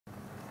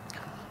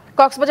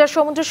কক্সবাজার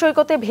সমুদ্র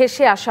সৈকতে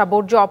ভেসে আসা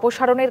বর্জ্য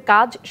অপসারণের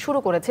কাজ শুরু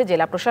করেছে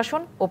জেলা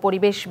প্রশাসন ও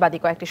পরিবেশবাদী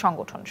কয়েকটি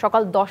সংগঠন।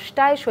 সকাল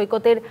 10টায়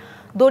সৈকতের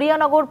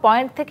দরিয়ানগর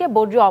পয়েন্ট থেকে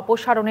বর্জ্য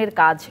অপসারণের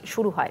কাজ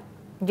শুরু হয়।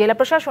 জেলা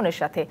প্রশাসনের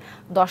সাথে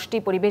 10টি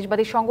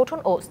পরিবেশবাদী সংগঠন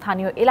ও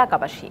স্থানীয়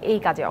এলাকাবাসী এই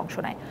কাজে অংশ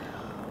নেয়।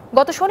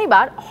 গত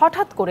শনিবার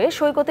হঠাৎ করে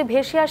সৈকতে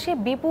ভেসে আসে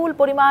বিপুল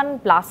পরিমাণ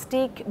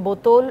প্লাস্টিক,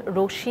 বোতল,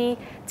 রশি,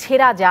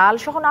 ছেঁড়া জাল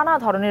সহ নানা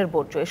ধরনের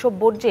বর্জ্য। এসব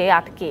বর্জ্যে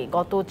আটকে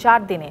গত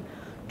 4 দিনে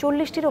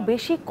 40টিরও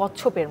বেশি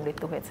কচ্ছপের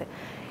মৃত্যু হয়েছে।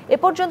 এ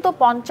পর্যন্ত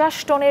 50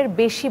 টনের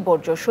বেশি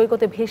বর্জ্য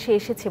সৈকতে ভেসে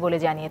এসেছে বলে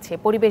জানিয়েছে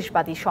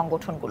পরিবেশবাদী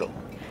সংগঠনগুলো।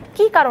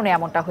 কী কারণে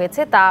এমনটা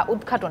হয়েছে তা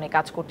উদ্ঘাটনে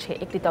কাজ করছে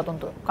একটি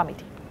তদন্ত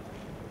কমিটি।